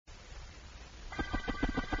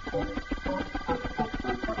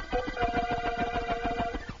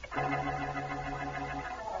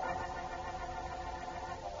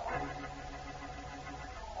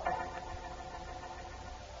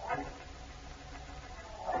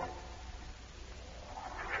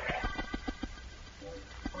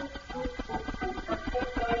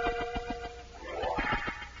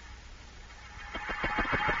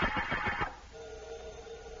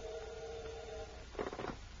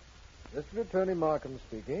Mr. Attorney Markham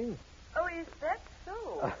speaking. Oh, is that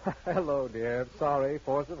so? Hello, dear. Sorry,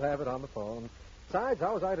 force of habit on the phone. Besides,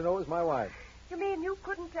 how was I to know it was my wife? You mean you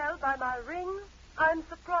couldn't tell by my ring? I'm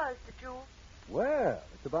surprised at you. Well,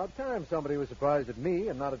 it's about time somebody was surprised at me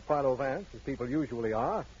and not at Philo Vance, as people usually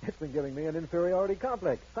are. It's been giving me an inferiority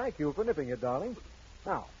complex. Thank you for nipping it, darling.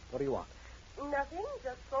 Now, what do you want? Nothing.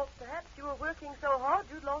 Just thought perhaps you were working so hard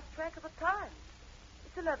you'd lost track of the time.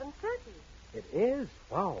 It's 11:30. It is?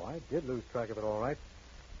 Wow, I did lose track of it all right.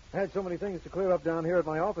 I had so many things to clear up down here at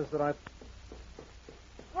my office that I...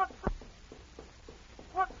 What's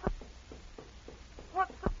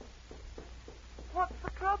the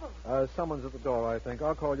trouble? Someone's at the door, I think.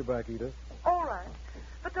 I'll call you back, Edith. All right.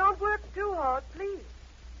 But don't work too hard, please.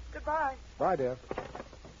 Goodbye. Bye, dear.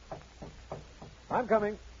 I'm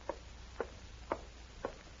coming.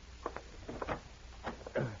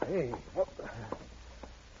 Hey, what the...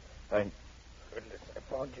 Thank goodness I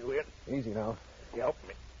found you in. Easy now. You helped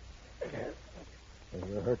me.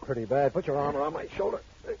 You're hurt pretty bad. Put your arm around my shoulder.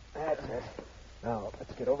 That's it. Now,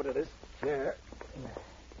 let's get over to this chair.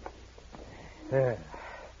 There.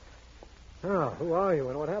 Now, who are you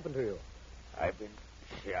and what happened to you? I've been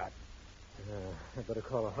shot. I'd better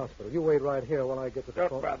call a hospital. You wait right here while I get to the...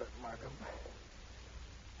 Don't bother, Markham.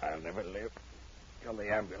 I'll never live till the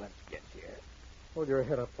ambulance gets here. Hold your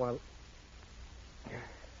head up while...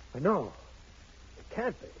 No. It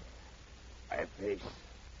can't be. My face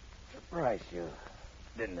surprised you,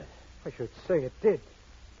 didn't it? I should say it did.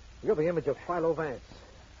 You're the image of Philo Vance.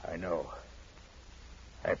 I know.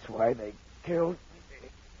 That's why they killed me.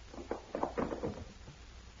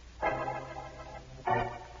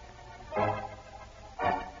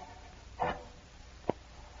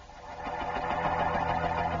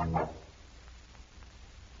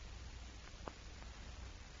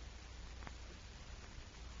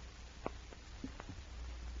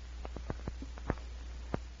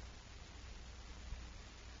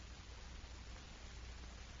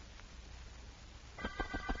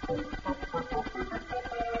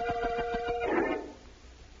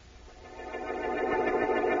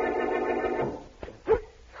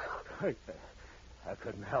 I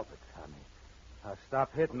couldn't help it, Tommy. Now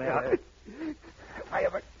stop hitting me. If I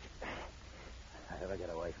ever get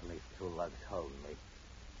away from these two lugs holding me,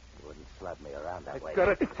 you wouldn't slap me around that way. It's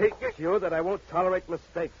going to take you that I won't tolerate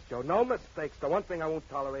mistakes, Joe. No mistakes. The one thing I won't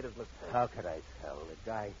tolerate is mistakes. How could I tell? The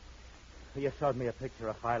guy... You showed me a picture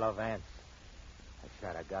of Philo Vance. I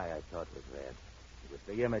shot a guy I thought was Vance. He was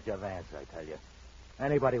the image of Vance, I tell you.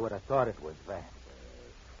 Anybody would have thought it was Vance.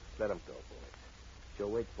 Let him go, boys. Joe,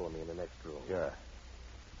 wait for me in the next room. Sure.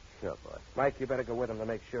 Sure, boss. Mike, you better go with him to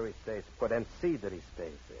make sure he stays put and see that he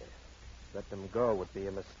stays there. Let them go would be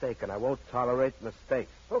a mistake, and I won't tolerate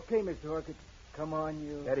mistakes. Okay, Mr. Orchid. Come on,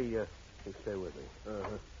 you. Eddie, you stay with me.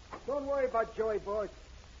 Don't worry about Joey, boss.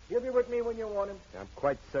 He'll be with me when you want him. I'm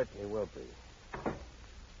quite certain he will be.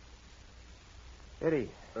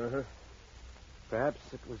 Eddie.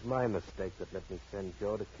 Perhaps it was my mistake that let me send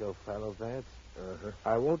Joe to kill Philo Vance.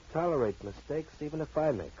 I won't tolerate mistakes even if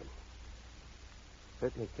I make them.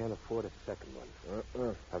 Certainly can't afford a second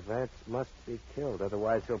one. A Vance must be killed,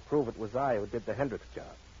 otherwise he'll prove it was I who did the Hendricks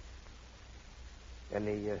job.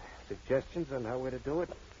 Any suggestions on how we're to do it?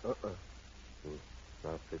 I'll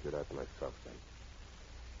figure it out myself then.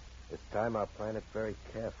 This time I'll plan it very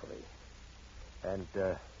carefully. And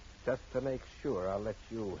just to make sure, I'll let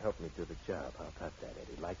you help me do the job. How about that,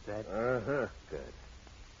 Eddie? Like that? Good.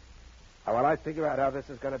 While I figure out how this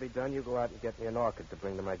is going to be done, you go out and get me an orchid to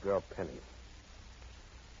bring to my girl Penny.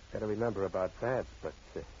 Got to remember about Vance, but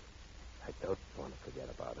I don't want to forget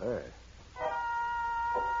about her.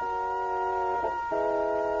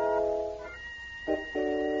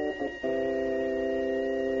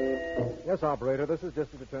 Yes, operator, this is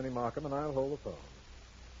District Attorney Markham, and I'll hold the phone.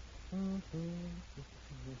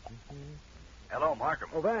 Hello, Markham.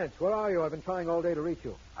 Oh, Vance, where are you? I've been trying all day to reach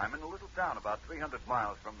you. I'm in a little town about 300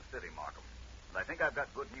 miles from the city, Markham. And I think I've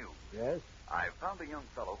got good news. Yes? I've found a young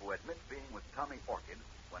fellow who admits being with Tommy Orchid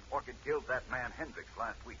when Orchid killed that man Hendricks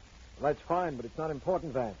last week. Well, that's fine, but it's not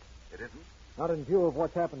important, Vance. It isn't? Not in view of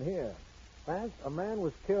what's happened here. Vance, a man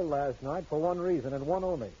was killed last night for one reason and one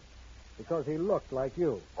only. Because he looked like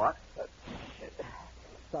you. What?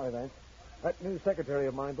 Sorry, Vance. That new secretary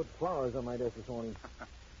of mine put flowers on my desk this morning.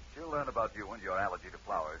 She'll learn about you and your allergy to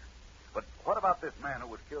flowers. But what about this man who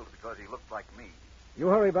was killed because he looked like me? You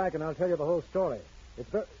hurry back and I'll tell you the whole story. It's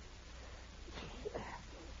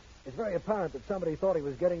very apparent that somebody thought he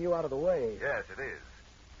was getting you out of the way. Yes, it is.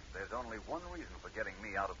 There's only one reason for getting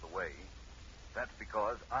me out of the way. That's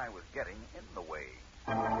because I was getting in the way.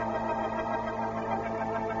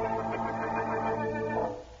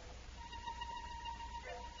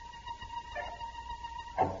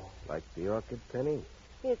 Like the orchid, Penny?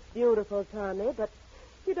 It's beautiful, Tommy, but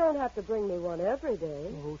you don't have to bring me one every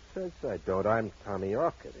day. Well, who says I don't? I'm Tommy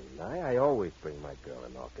Orchid, ain't I? I always bring my girl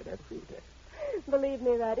an orchid every day. Believe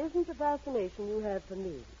me, that isn't the fascination you have for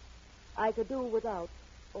me. I could do without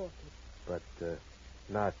orchids. But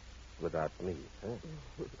not without me,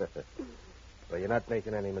 huh? Well, you're not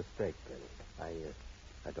making any mistake, Penny.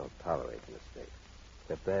 I don't tolerate mistakes.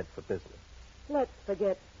 They're bad for business. Let's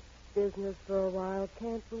forget business for a while,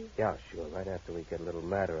 can't we? Yeah, sure, right after we get a little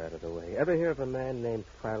matter out of the way. Ever hear of a man named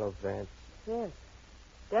Philo Vance? Yes,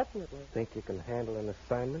 definitely. Think you can handle an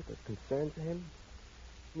assignment that concerns him?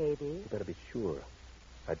 Maybe. You better be sure.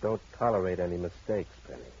 I don't tolerate any mistakes,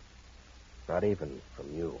 Penny. Not even from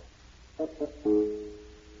you.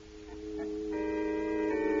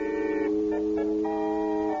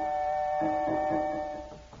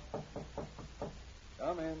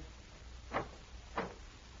 Come in.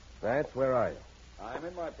 Vance, where are you? I'm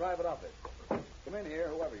in my private office. Come in here,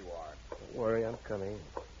 whoever you are. Don't worry, I'm coming.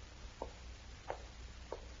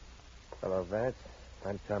 Hello, Vance.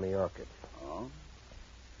 I'm Tommy Orchid. Oh?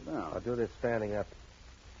 Sit down. I'll do this standing up.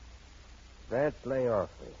 Vance, lay off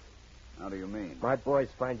me. How do you mean? My boys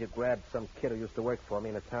find you grabbed some kid who used to work for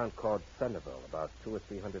me in a town called Centerville, about 200 or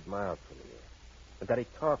 300 miles from here. And that he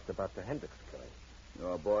talked about the Hendricks killing.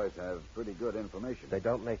 Your boys have pretty good information. They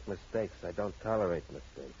don't make mistakes. I don't tolerate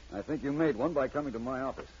mistakes. I think you made one by coming to my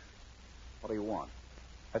office. What do you want?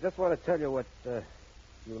 I just want to tell you what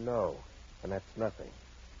you know, and that's nothing.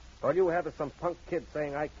 All you have is some punk kid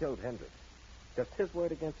saying I killed Hendricks. Just his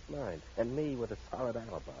word against mine, and me with a solid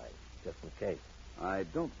alibi, just in case. I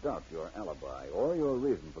don't doubt your alibi or your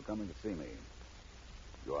reason for coming to see me.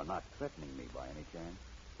 You are not threatening me by any chance?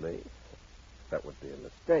 Me? That would be a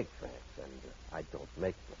mistake, Vance, and I don't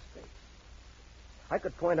make mistakes. I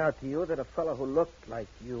could point out to you that a fellow who looked like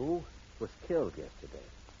you was killed yesterday.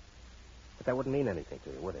 But that wouldn't mean anything to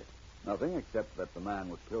you, would it? Nothing except that the man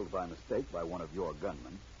was killed by mistake by one of your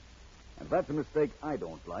gunmen. And that's a mistake I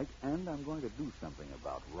don't like, and I'm going to do something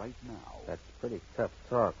about right now. That's pretty tough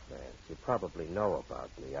talk, Vance. You probably know about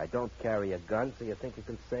me. I don't carry a gun, so you think you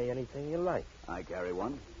can say anything you like. I carry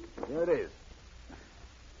one. Here it is.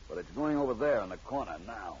 But it's going over there in the corner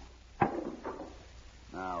now.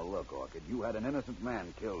 Now, look, Orchid, you had an innocent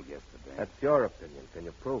man killed yesterday. That's your opinion. Can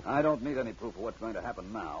you prove it? I don't need any proof of what's going to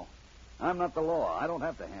happen now. I'm not the law. I don't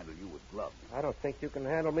have to handle you with gloves. I don't think you can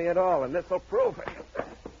handle me at all, and this'll prove it.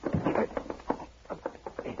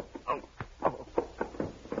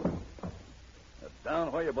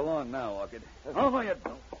 Down where you belong now, Orchid. Oh, no, you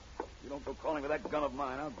don't. You don't go calling with that gun of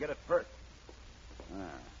mine. I'll get it first.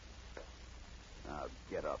 Now,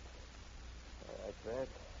 get up. All right, Vance.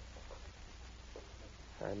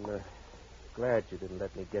 I'm glad you didn't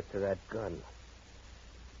let me get to that gun.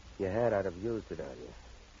 If you had, I'd have used it on you.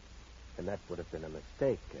 And that would have been a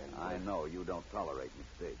mistake. And, I know you don't tolerate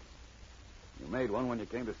mistakes. You made one when you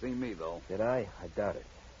came to see me, though. Did I? I doubt it.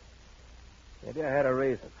 Maybe I had a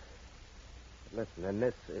reason. But listen, and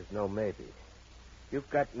this is no maybe. You've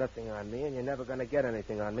got nothing on me, and you're never going to get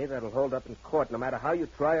anything on me that'll hold up in court, no matter how you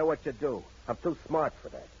try or what you do. I'm too smart for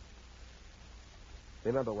that.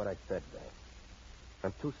 Remember what I said, Vance.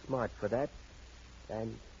 I'm too smart for that,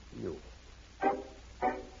 and you.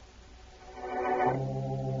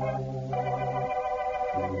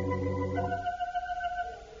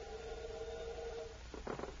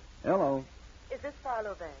 Hello. Is this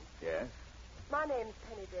Philo Vance? Yes? My name's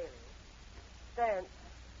Penny Daly. Vance,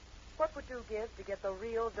 what would you give to get the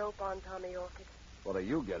real dope on Tommy Orchid? What are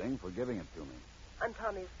you getting for giving it to me? I'm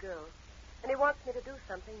Tommy's girl, and he wants me to do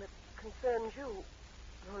something that concerns you.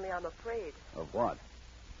 Only I'm afraid. Of what?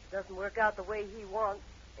 It doesn't work out the way he wants,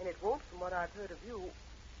 and it won't from what I've heard of you.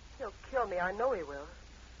 He'll kill me. I know he will.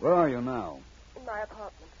 Where are you now? In my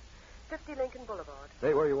apartment, 50 Lincoln Boulevard.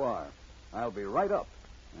 Stay where you are. I'll be right up,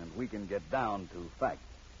 and we can get down to facts.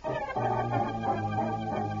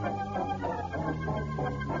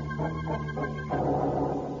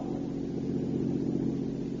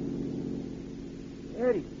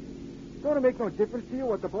 Eddie, don't it make no difference to you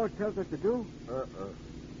what the boss tells us to do?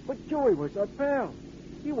 But Joey was our pal.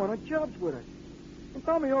 He wanted jobs with us. And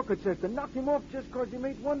Tommy Orchid says to knock him off just because he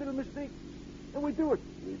made one little mistake. And we do it.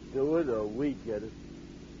 We do it or we get it.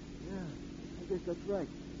 Yeah, I guess that's right.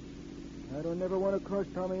 I don't never want to cross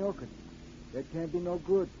Tommy Orchid. That can't be no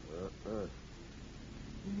good.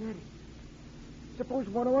 Hey, Eddie, suppose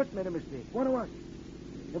one of us made a mistake. One of us.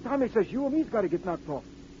 And Tommy says you and me's got to get knocked off.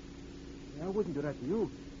 Yeah, I wouldn't do that to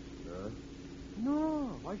you.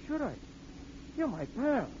 No, why should I? You're my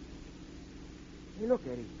pal. Hey, look,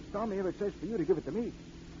 Eddie, if Tommy ever says for you to give it to me,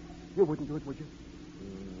 you wouldn't do it, would you?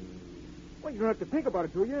 Well, you don't have to think about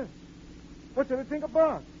it, do you? What's there to think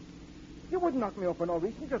about? You wouldn't knock me off for no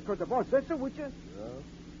reason just because the boss says so, would you?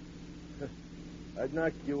 No. I'd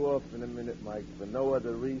knock you off in a minute, Mike, for no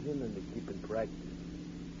other reason than to keep in practice.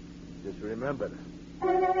 Just remember.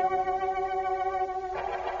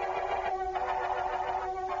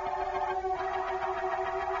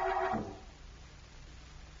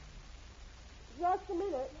 Just a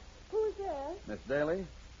minute. Who's there? Miss Daly,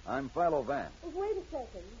 I'm Philo Vance. Wait a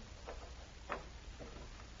second.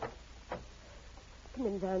 Come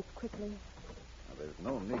in, Vance, quickly. Now, there's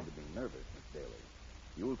no need to be nervous, Miss Daly.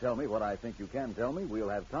 You'll tell me what I think you can tell me. We'll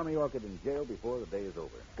have Tommy Orchid in jail before the day is over.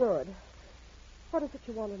 Good. What is it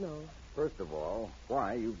you want to know? First of all,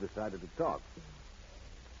 why you've decided to talk.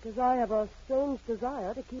 Because I have a strange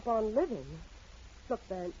desire to keep on living. Look,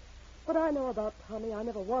 Vance, what I know about Tommy, I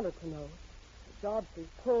never wanted to know. The jobs he's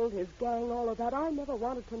pulled, his gang, all of that, I never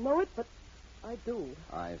wanted to know it, but I do.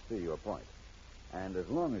 I see your point. And as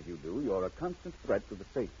long as you do, you're a constant threat to the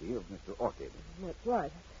safety of Mr. Orchid. That's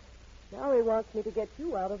right. Now he wants me to get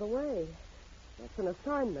you out of the way. That's an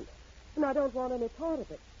assignment, and I don't want any part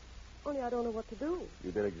of it. Only I don't know what to do.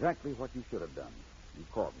 You did exactly what you should have done. You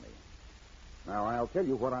called me. Now, I'll tell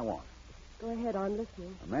you what I want. Go ahead, I'm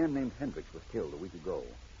listening. A man named Hendricks was killed a week ago.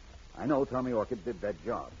 I know Tommy Orchid did that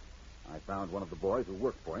job. I found one of the boys who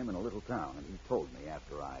worked for him in a little town, and he told me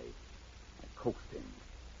after I coaxed him.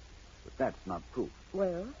 But that's not proof.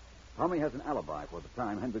 Well? Tommy has an alibi for the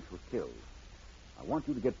time Hendricks was killed. I want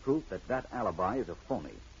you to get proof that that alibi is a phony.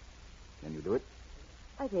 Can you do it?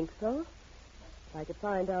 I think so. If I could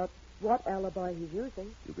find out what alibi he's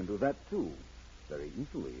using. You can do that, too. Very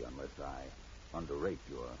easily, unless I underrate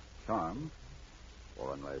your charm.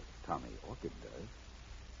 Or unless Tommy Orchid does.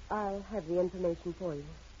 I'll have the information for you.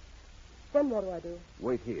 Then what do I do?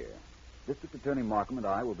 Wait here. District Attorney Markham and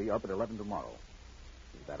I will be up at 11 tomorrow.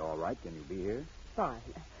 Is that all right? Can you be here? Fine.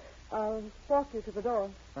 I'll walk you to the door.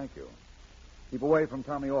 Thank you. Keep away from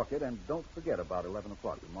Tommy Orchid, and don't forget about 11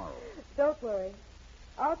 o'clock tomorrow. Don't worry.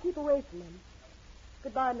 I'll keep away from him.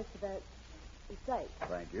 Goodbye, Mr. Vance. Be safe.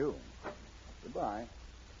 Thank you. Goodbye.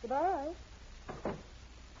 Goodbye.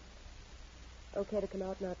 Okay to come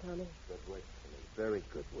out now, Tommy? Good work. Very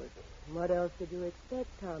good work. What else did you expect,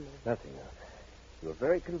 Tommy? Nothing else. You were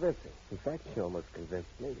very convincing. In fact, you almost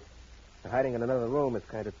convinced me. Hiding in another room is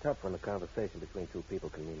kind of tough when the conversation between two people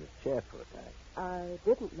can mean a chair for a time. I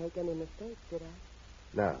didn't make any mistakes, did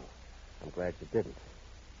I? No. I'm glad you didn't.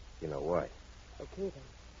 You know why. Okay, then.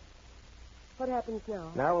 What happens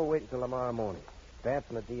now? Now we'll wait until tomorrow morning. Vance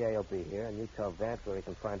and the DA will be here, and you tell Vance where he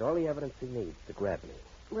can find all the evidence he needs to grab me.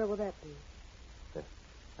 Where will that be?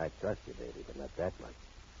 I trust you, baby, but not that much.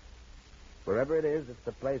 Wherever it is, it's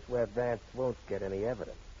the place where Vance won't get any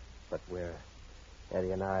evidence, but where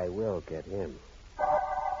Eddie and I will get him.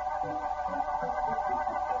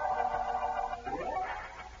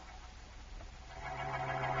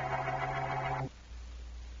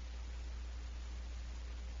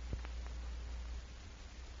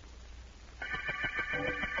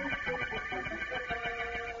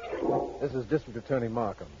 This is District Attorney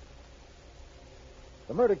Markham.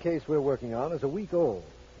 The murder case we're working on is a week old,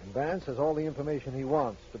 and Vance has all the information he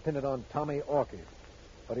wants to pin it on Tommy Orchid,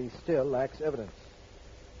 but he still lacks evidence.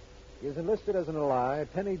 He is enlisted as an ally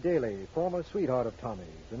Penny Daly, former sweetheart of Tommy's,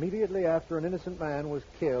 immediately after an innocent man was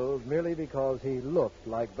killed merely because he looked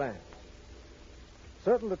like Vance.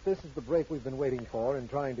 Certain that this is the break we've been waiting for in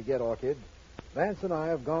trying to get Orchid, Vance and I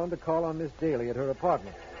have gone to call on Miss Daly at her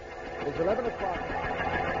apartment. It is 11 o'clock.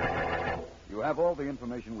 You have all the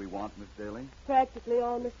information we want, Miss Daly? Practically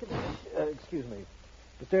all, Mr. Vance. Excuse me.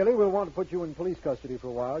 Miss Daly, we'll want to put you in police custody for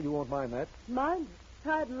a while. You won't mind that. Mind it.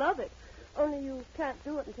 I'd love it. Only you can't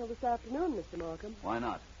do it until this afternoon, Mr. Markham. Why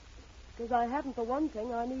not? Because I haven't the one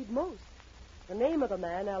thing I need most. The name of the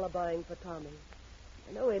man alibying for Tommy.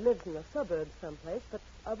 I know he lives in the suburbs someplace, but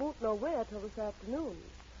I won't know where till this afternoon.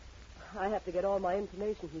 I have to get all my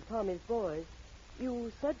information from Tommy's boys.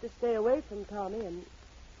 You said to stay away from Tommy, and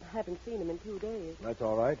I haven't seen him in 2 days. That's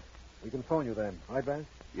all right. We can phone you then. Right, Vance?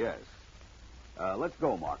 Yes. Let's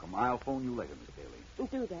go, Markham. I'll phone you later, Miss Daly.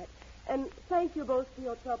 Do that. And thank you both for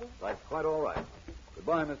your trouble. That's quite all right.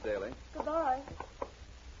 Goodbye, Miss Daly. Goodbye.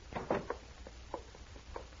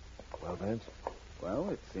 Well, Vance? Well,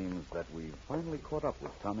 it seems that we've finally caught up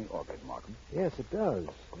with Tommy Orchid, Markham. Yes, it does.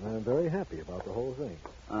 And I'm very happy about the whole thing.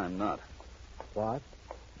 I'm not. What?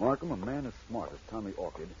 Markham, a man as smart as Tommy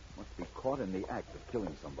Orchid must be caught in the act of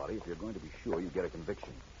killing somebody if you're going to be sure you get a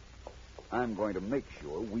conviction. I'm going to make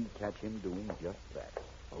sure we catch him doing just that.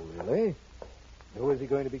 Oh, really? Who is he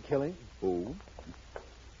going to be killing? Who?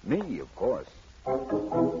 Me, of course.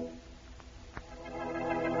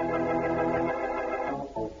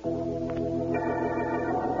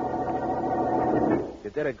 You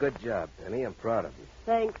did a good job, Penny. I'm proud of you.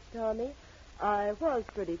 Thanks, Tommy. I was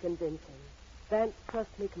pretty convincing. Vance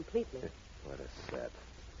trusts me completely. What a set.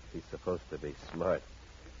 He's supposed to be smart.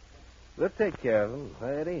 We'll take care of him,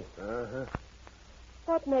 Eddie. Uh-huh.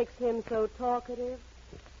 What makes him so talkative?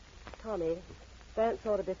 Tommy, Vance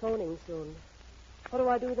ought to be phoning soon. What do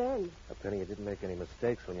I do then? Now, Penny, you didn't make any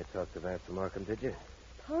mistakes when you talked to Vance and Markham, did you?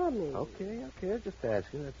 Tommy. Okay. Just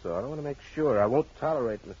asking, that's all. I want to make sure. I won't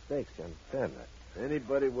tolerate mistakes, you understand that?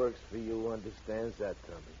 Anybody works for you understands that,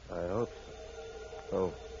 Tommy. I hope so.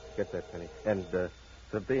 Oh, get that, Penny. And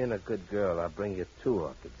for being a good girl, I'll bring you 2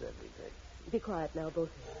 orchids every day. Be quiet now, both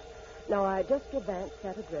of you. Now, I just give Vance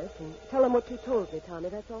that address and tell him what you told me, Tommy,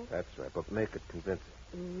 that's all? That's right, but make it convincing.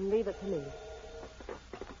 Leave it to me.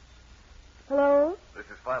 Hello? This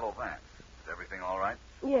is Philo Vance. Is everything all right?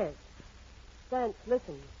 Yes. Vance,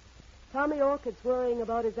 listen. Tommy Orchid's worrying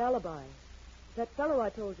about his alibi. That fellow I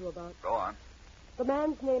told you about. Go on. The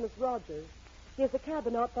man's name is Rogers. He has a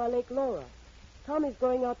cabin out by Lake Laura. Tommy's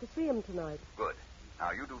going out to see him tonight. Good.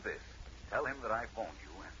 Now, you do this. Tell him that I phoned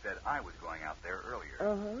you and said I was going out there earlier.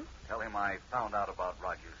 Uh-huh. Tell him I found out about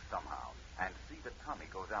Rogers somehow. And see that Tommy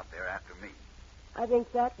goes out there after me. I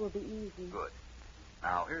think that will be easy. Good.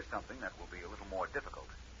 Now, here's something that will be a little more difficult.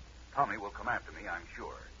 Tommy will come after me, I'm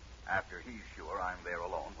sure. After he's sure I'm there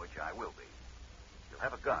alone, which I will be. He'll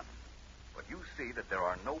have a gun. But you see that there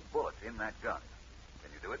are no bullets in that gun.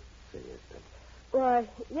 Can you do it? Say yes, then. Why,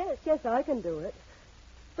 yes, I can do it.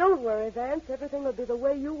 Don't worry, Vance. Everything will be the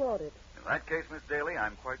way you want it. In that case, Miss Daly,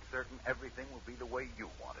 I'm quite certain everything will be the way you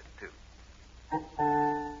want it, too.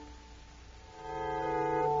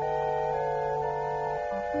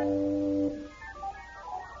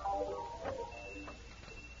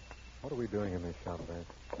 What are we doing in this shop, Vance?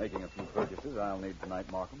 Making a few purchases I'll need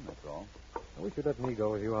tonight, Markham, that's all. I wish you'd let me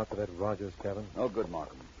go with you out to that Rogers cabin. No good,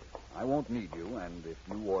 Markham. I won't need you, and if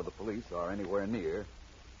you or the police are anywhere near,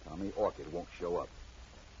 Tommy Orchid won't show up.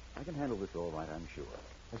 I can handle this all right, I'm sure.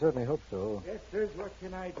 I certainly hope so. Yes, sirs. What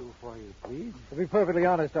can I do for you, please? To be perfectly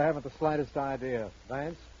honest, I haven't the slightest idea.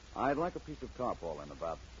 Vance? I'd like a piece of tarpaulin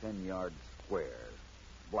about 10 yards square.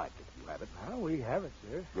 Black, if you have it. Oh, we have it,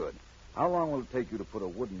 sir. Good. How long will it take you to put a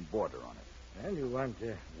wooden border on it? Well, you want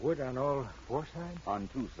wood on all 4 sides? On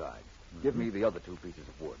 2 sides. Give me the other 2 pieces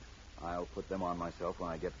of wood. I'll put them on myself when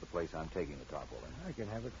I get to the place I'm taking the tarpaulin. I can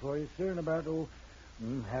have it for you, sir, in about,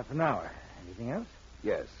 half an hour. Anything else?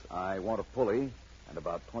 Yes, I want a pulley and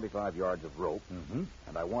about 25 yards of rope. Mm-hmm.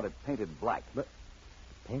 And I want it painted black. But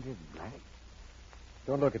painted black?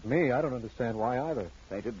 Don't look at me. I don't understand why either.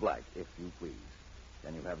 Painted black, if you please.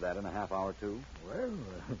 Can you have that in a half hour, too? Well,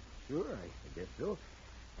 sure, I guess so.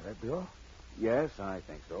 Will that be all? Yes, I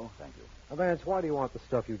think so. Thank you. Now, Vance, why do you want the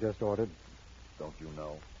stuff you just ordered? Don't you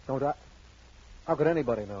know? Don't I? How could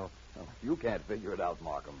anybody know? Well, you can't figure it out,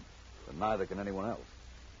 Markham. But neither can anyone else.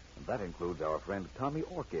 And that includes our friend Tommy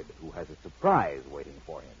Orchid, who has a surprise waiting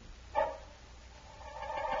for him.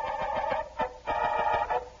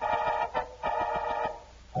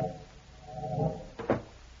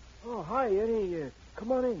 Oh, hi, Eddie.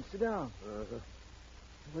 Come on in. Sit down. Uh-huh.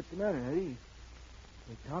 What's the matter, Eddie?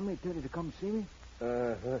 Did Tommy tell you to come see me?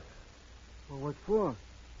 Uh-huh. Well, what for?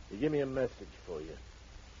 He gave me a message for you.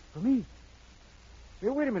 For me? Hey,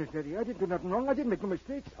 wait a minute, Eddie. I didn't do nothing wrong. I didn't make no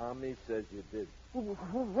mistakes. Tommy says you did.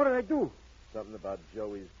 What did I do? Something about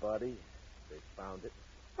Joey's body. They found it.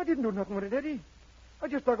 I didn't do nothing with it, Eddie. I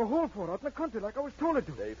just dug a hole for it out in the country like I was told to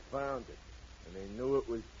do. They found it. And they knew it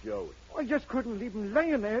was Joey. I just couldn't leave him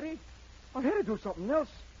laying there, Eddie. I had to do something else.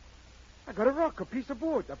 I got a rock, a piece of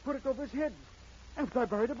board. I put it over his head. After I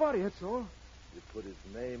buried the body, that's all. You put his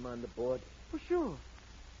name on the board? Well, sure.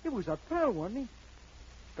 It was that pal, wasn't he?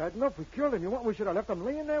 Bad enough we killed him. You want we should have left him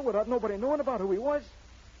laying there without nobody knowing about who he was?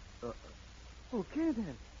 Okay,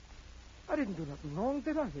 then. I didn't do nothing wrong,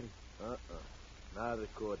 did I, Eddie? Not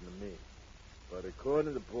according to me. But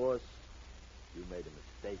according to the boss, you made a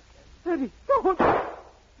mistake. Eddie, don't!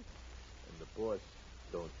 And the boss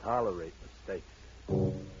don't tolerate mistakes.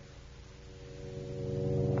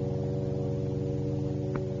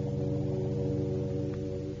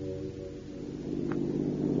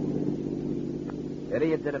 Eddie,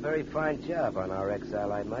 you did a very fine job on our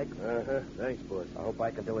ex-ally, Mike. Thanks, boss. I hope I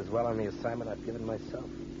can do as well on the assignment I've given myself.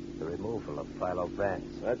 The removal of Philo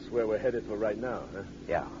Vance. That's where we're headed for right now, huh?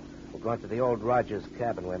 Yeah. We're going to the old Rogers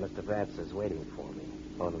cabin where Mr. Vance is waiting for me.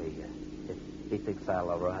 Only, he thinks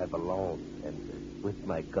I'll arrive alone and with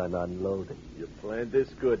my gun unloaded. You planned this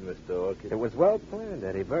good, Mr. Orchid. It was well planned,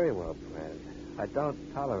 Eddie. Very well planned. I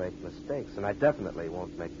don't tolerate mistakes, and I definitely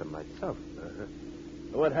won't make them myself.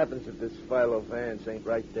 What happens if this Philo Vance ain't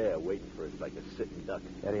right there waiting for us like a sitting duck?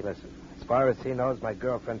 Eddie, listen. As far as he knows, my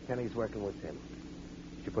girlfriend Penny's working with him.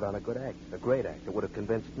 She put on a good act, a great act. It would have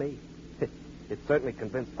convinced me. It certainly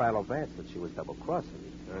convinced Philo Vance that she was double-crossing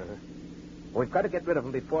me. We've got to get rid of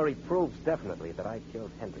him before he proves definitely that I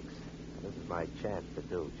killed Hendricks. And this is my chance to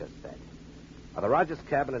do just that. Now, the Rogers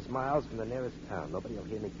cabin is miles from the nearest town. Nobody will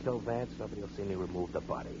hear me kill Vance. Nobody will see me remove the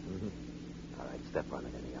body. All right, step on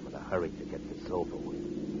it, Eddie. I'm in a hurry to get this over with.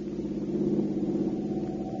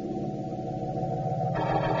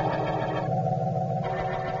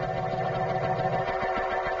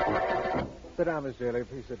 Sit down, Miss Daly.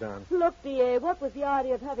 Please sit down. Look, D.A., what was the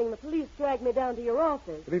idea of having the police drag me down to your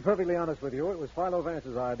office? To be perfectly honest with you, it was Philo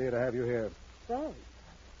Vance's idea to have you here. Vance?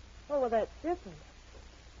 Oh, well, that's different.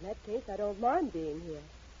 In that case, I don't mind being here.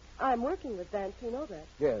 I'm working with Vance, you know that.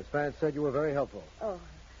 Yes, Vance said you were very helpful. Oh.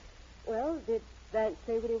 Well, did Vance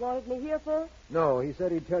say what he wanted me here for? No, he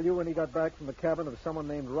said he'd tell you when he got back from the cabin of someone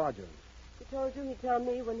named Rogers. He told you he'd tell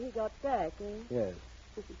me when he got back, eh? Yes.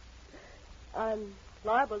 I'm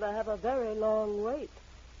liable to have a very long wait.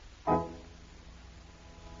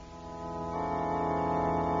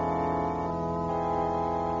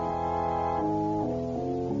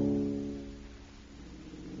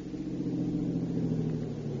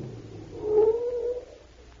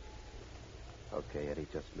 Okay, Eddie,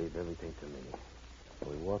 just leave everything to me.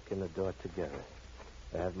 We walk in the door together.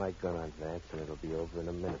 I have my gun on Vance, and it'll be over in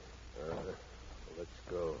a minute. Let's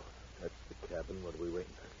go. That's the cabin. What are we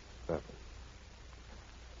waiting for? Nothing.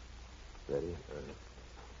 Ready?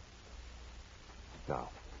 Now.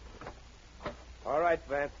 All right,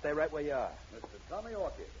 Vance, stay right where you are. Mr. Tommy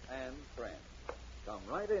Orchid and friends. Come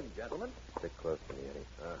right in, gentlemen. Stick close to me, Eddie.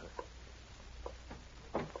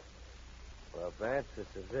 Well, Vance, this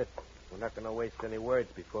is it. We're not going to waste any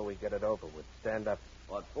words before we get it over with. Stand up.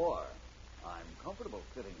 What for? I'm comfortable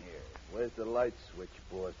sitting here. Where's the light switch,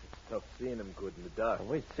 boss? It's tough seeing him good in the dark. Well,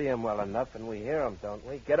 we see him well enough, and we hear him, don't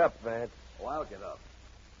we? Get up, Vance. Oh, I'll get up.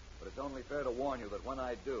 But it's only fair to warn you that when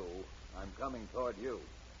I do, I'm coming toward you.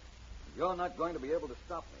 You're not going to be able to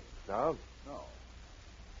stop me. No? No.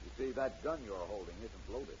 You see, that gun you're holding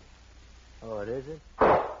isn't loaded. Oh, it isn't?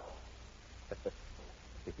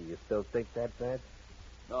 You still think that, Vance?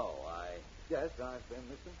 No, I guess I've been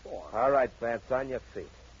misinformed. All right, Vance, on your feet.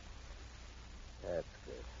 That's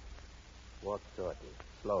good. Walk toward me,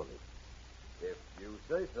 slowly. If you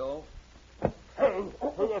say so. Hey,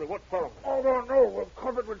 what's wrong? I don't know. We're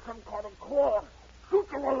covered with some kind of cloth. Shoot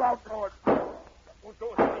the roll out noise. That won't do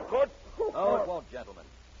us any good. No, it won't, gentlemen.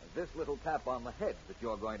 And this little tap on the head that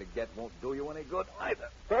you're going to get won't do you any good either.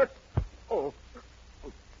 First. Oh.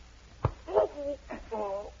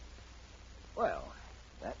 Well,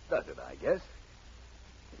 that does it, I guess.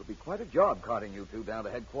 It'll be quite a job carting you two down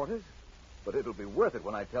to headquarters, but it'll be worth it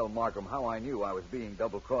when I tell Markham how I knew I was being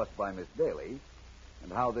double-crossed by Miss Daly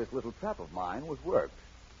and how this little trap of mine was worked.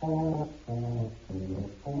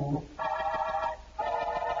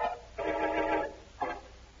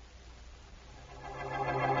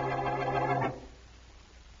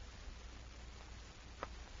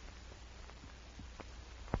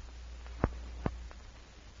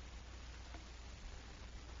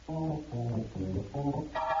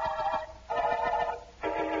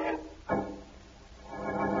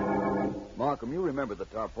 Markham, you remember the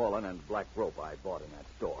tarpaulin and black rope I bought in that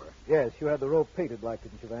store. Yes, you had the rope painted black,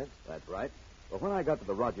 didn't you, Vance? That's right. Well, when I got to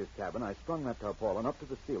the Rogers cabin, I strung that tarpaulin up to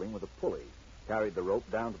the ceiling with a pulley, carried the rope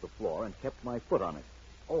down to the floor, and kept my foot on it.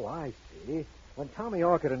 Oh, I see. When Tommy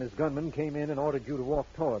Orchid and his gunmen came in and ordered you to walk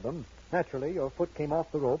toward them, naturally, your foot came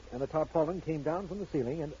off the rope and the tarpaulin came down from the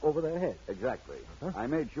ceiling and over their heads. Exactly. Uh-huh. I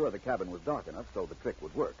made sure the cabin was dark enough so the trick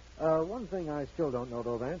would work. One thing I still don't know,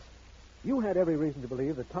 though, Vance. You had every reason to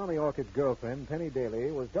believe that Tommy Orchid's girlfriend, Penny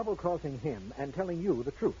Daly, was double-crossing him and telling you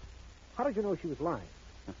the truth. How did you know she was lying?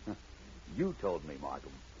 You told me,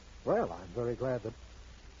 Markham. Well, I'm very glad that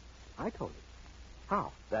I told you.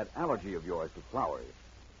 How? That allergy of yours to flowers.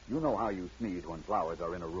 You know how you sneeze when flowers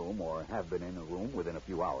are in a room or have been in a room within a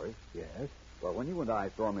few hours. Yes. Well, when you and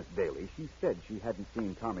I saw Miss Daly, she said she hadn't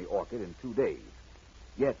seen Tommy Orchid in 2 days.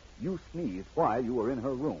 Yet you sneezed while you were in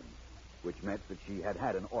her room, which meant that she had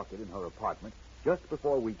had an orchid in her apartment just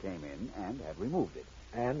before we came in and had removed it.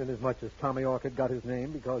 And inasmuch as Tommy Orchid got his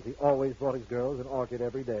name because he always brought his girls an orchid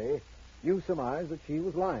every day, you surmised that she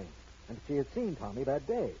was lying, and that she had seen Tommy that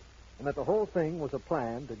day, and that the whole thing was a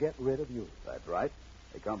plan to get rid of you. That's right.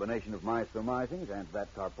 A combination of my surmisings and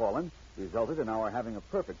that tarpaulin resulted in our having a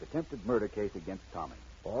perfect attempted murder case against Tommy.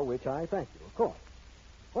 For which I thank you, of course.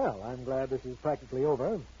 Well, I'm glad this is practically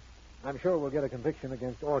over. I'm sure we'll get a conviction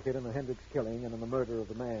against Orchid in the Hendricks killing and in the murder of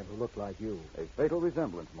the man who looked like you. A fatal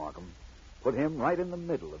resemblance, Markham. Put him right in the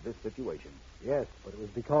middle of this situation. Yes, but it was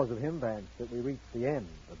because of him, Vance, that we reached the end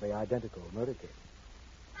of the identical murder case.